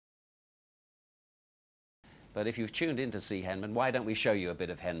But if you've tuned in to see Henman, why don't we show you a bit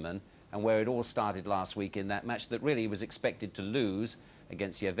of Henman and where it all started last week in that match that really was expected to lose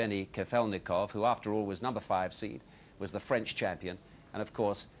against Kafelnikov, who after all was #5 seed, was the French champion, and of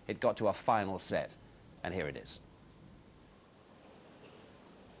course it got to a final set, and here it is.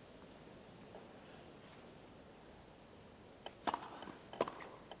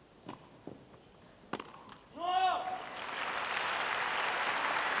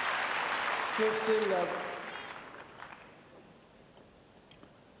 Love.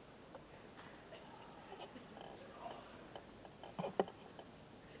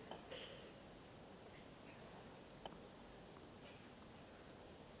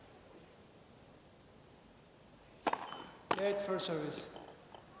 Late for service.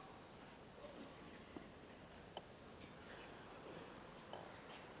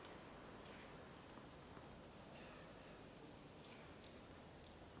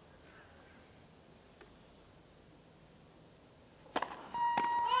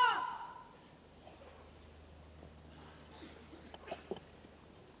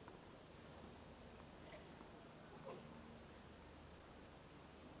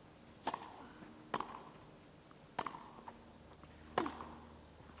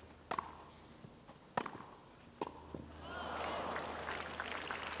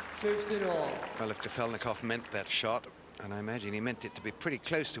 Well, if Kafelnikov meant that shot, and I imagine he meant it to be pretty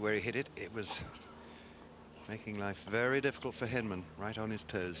close to where he hit it, it was making life very difficult for Henman, right on his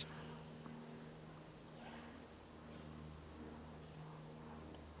toes.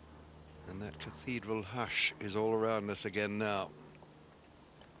 And that cathedral hush is all around us again now.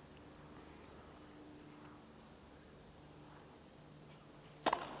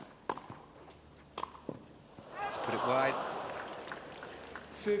 Let's put it wide.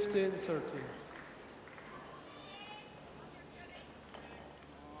 15-30.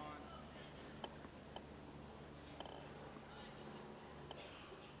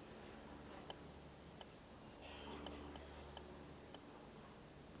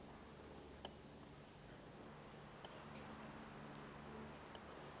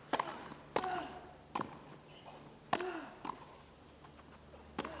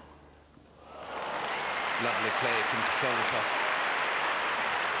 Lovely play from Kafelnikov.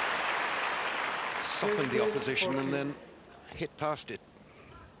 Softened the opposition and then hit past it.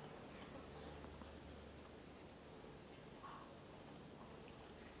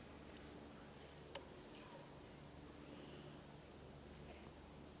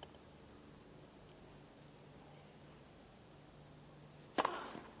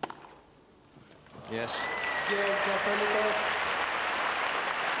 Yes.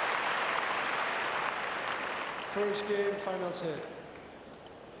 First game, final set.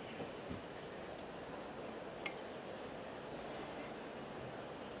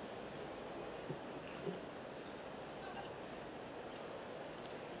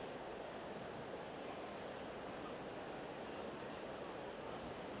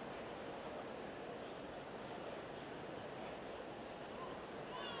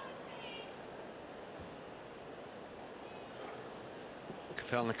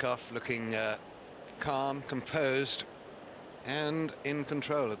 Kafelnikov looking calm, composed, and in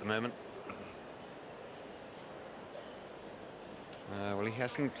control at the moment. Well, he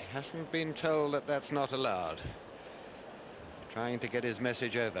hasn't been told that that's not allowed. Trying to get his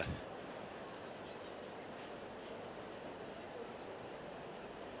message over.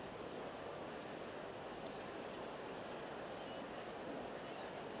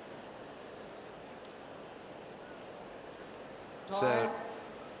 So,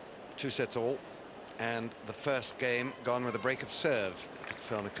 2 sets all, and the first game gone with a break of serve to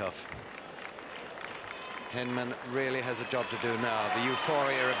Kafelnikov. Henman really has a job to do now. The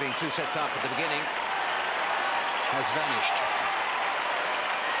euphoria of being 2 sets up at the beginning has vanished.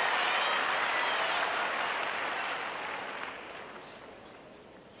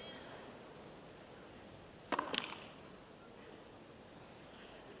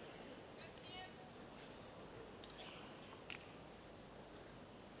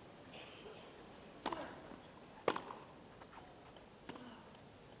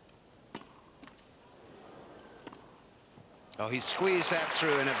 Oh, he squeezed that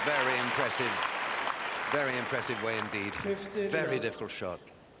through in a very impressive way indeed. Very difficult shot.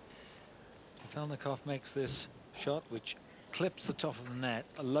 Kafelnikov makes this shot, which clips the top of the net.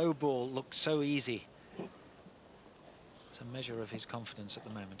 A low ball looks so easy. It's a measure of his confidence at the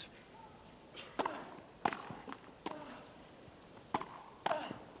moment.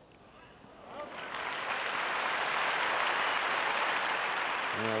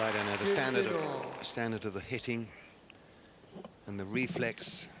 Well, I don't know, the standard of the hitting and the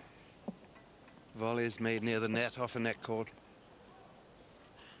reflex Volleys made near the net off a net cord.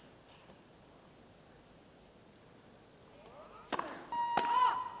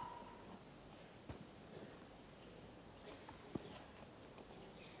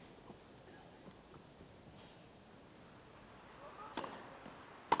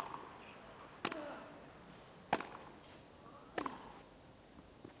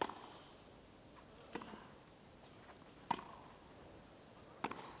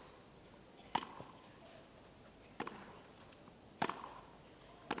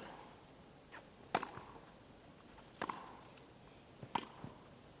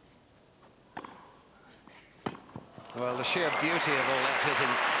 Well, the sheer beauty of all that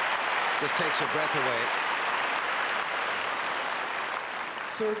hitting just takes your breath away.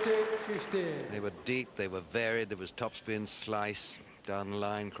 30-15. They were deep, they were varied, there was topspin, slice, down the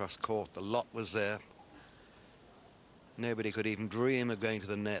line, cross court, the lot was there. Nobody could even dream of going to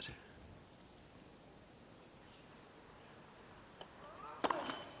the net.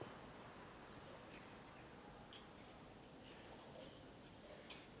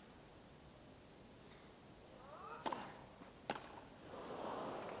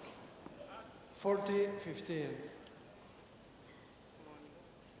 (40-15).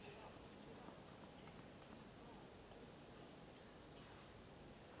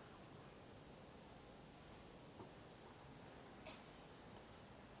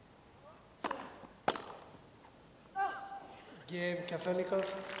 Game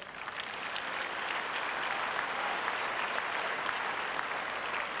Kafelnikov.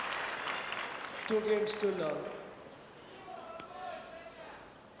 Two games to love.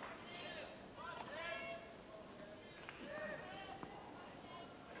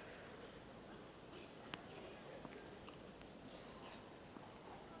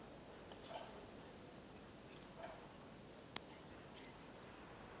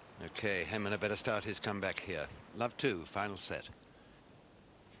 Okay, Henman better start his comeback here. Love 2, final set.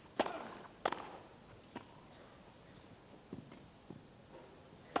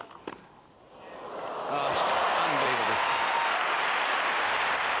 Oh, it's unbelievable.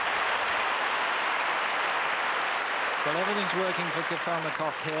 Well, everything's working for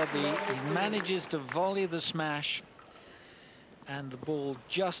Kafelnikov here. He manages to volley the smash, and the ball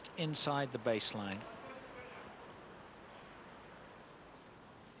just inside the baseline.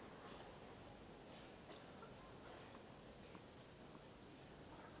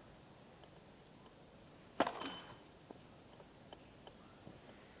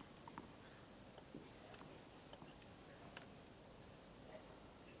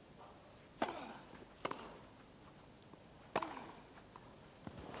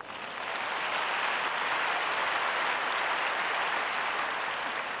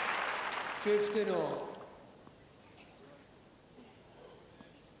 (15-all).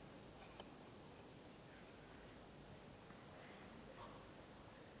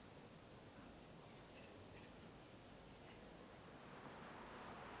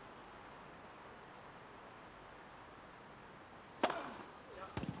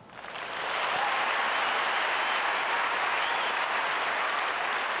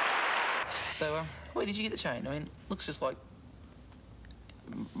 So, where did you get the chain? I mean, looks just like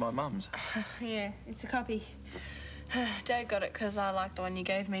my mum's. Yeah, it's a copy. Dad got it because I like the one you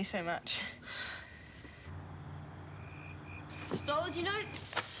gave me so much. Astrology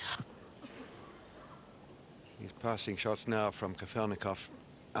notes. He's passing shots now from Kafelnikov.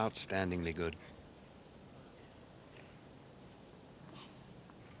 Outstandingly good.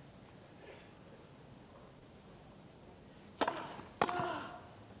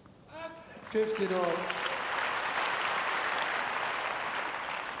 (15-all).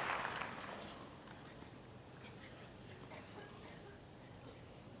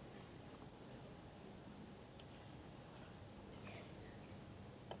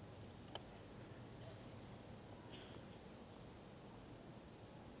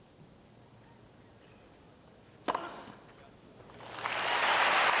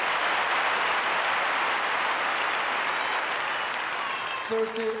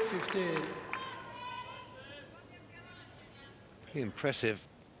 (30-15). Pretty impressive.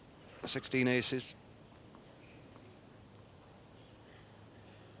 16 aces.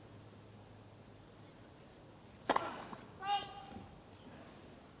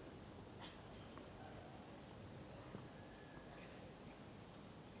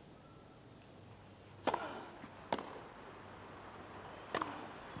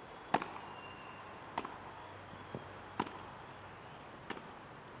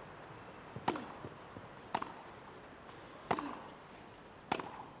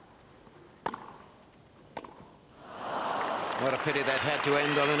 What a pity that had to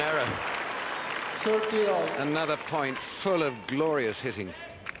end on an error. 30 all. Another point full of glorious hitting.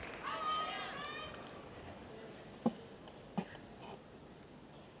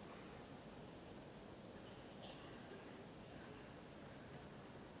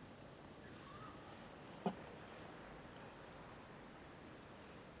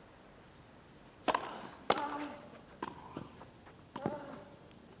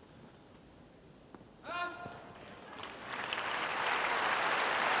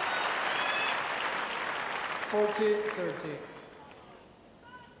 Forty, 30.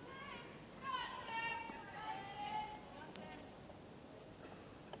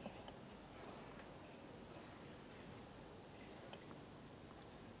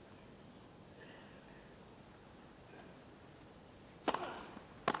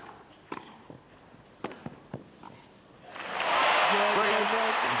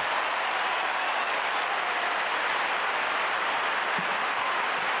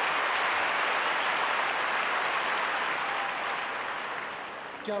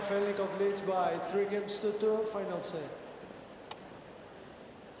 Kafelnikov leads by 3-2, final set.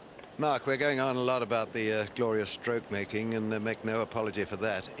 Mark, we're going on a lot about the glorious stroke making, and make no apology for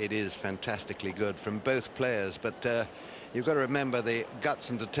that. It is fantastically good from both players, but you've got to remember the guts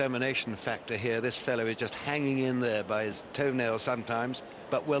and determination factor here. This fellow is just hanging in there by his toenails sometimes,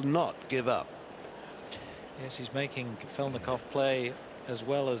 but will not give up. Yes, he's making Kafelnikov play as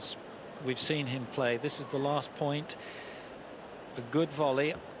well as we've seen him play. This is the last point. A good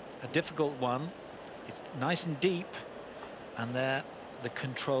volley, a difficult one. It's nice and deep, and there the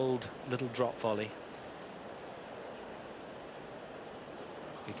controlled little drop volley.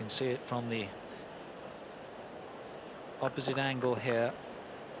 You can see it from the opposite angle here.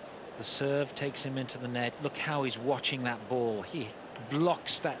 The serve takes him into the net. Look how he's watching that ball. He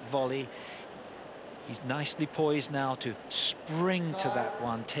blocks that volley. He's nicely poised now to spring to that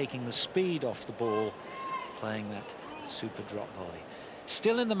one, taking the speed off the ball, playing that super drop volley.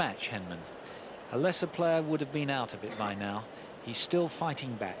 Still in the match, Henman. A lesser player would have been out of it by now. He's still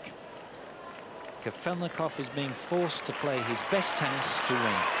fighting back. Kafelnikov is being forced to play his best tennis to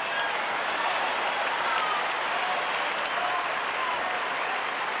win.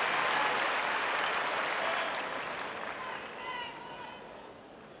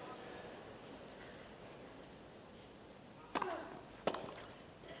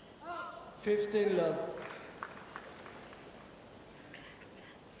 Love.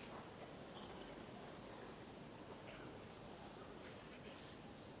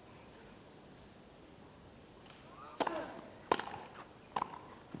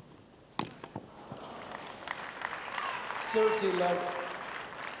 Love.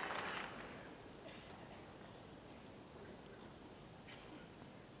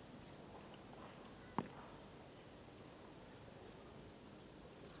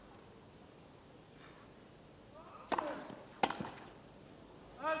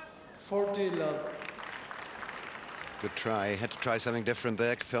 40 love. Good try. Had to try something different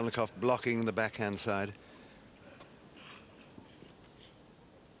there. Kafelnikov blocking the backhand side.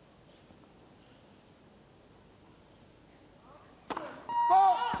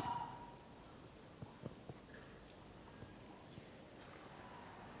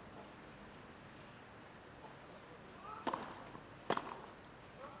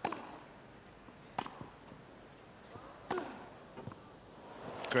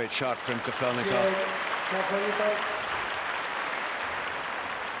 Great shot from Kafelnikov. Kafelnikov.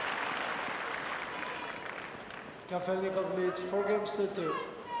 Kafelnikov leads 4-2.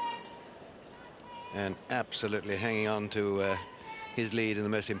 And absolutely hanging on to his lead in the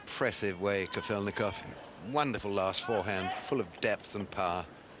most impressive way, Kafelnikov. Wonderful last forehand, full of depth and power.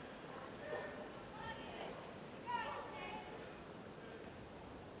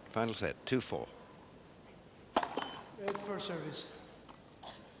 Final set, 2-4. 8 for service.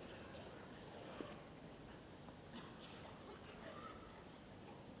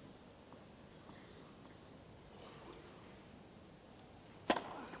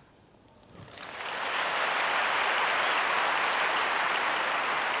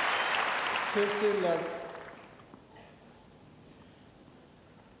 Love.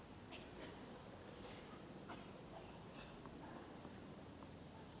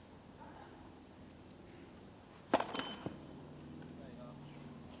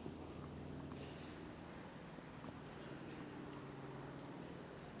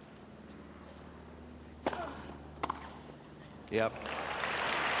 Yep.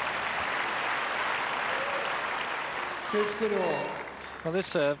 15 all. Well, this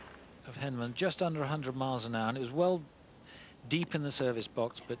serve of Henman just under 100 miles an hour, and it was well deep in the service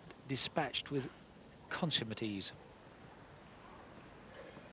box, but dispatched with consummate ease.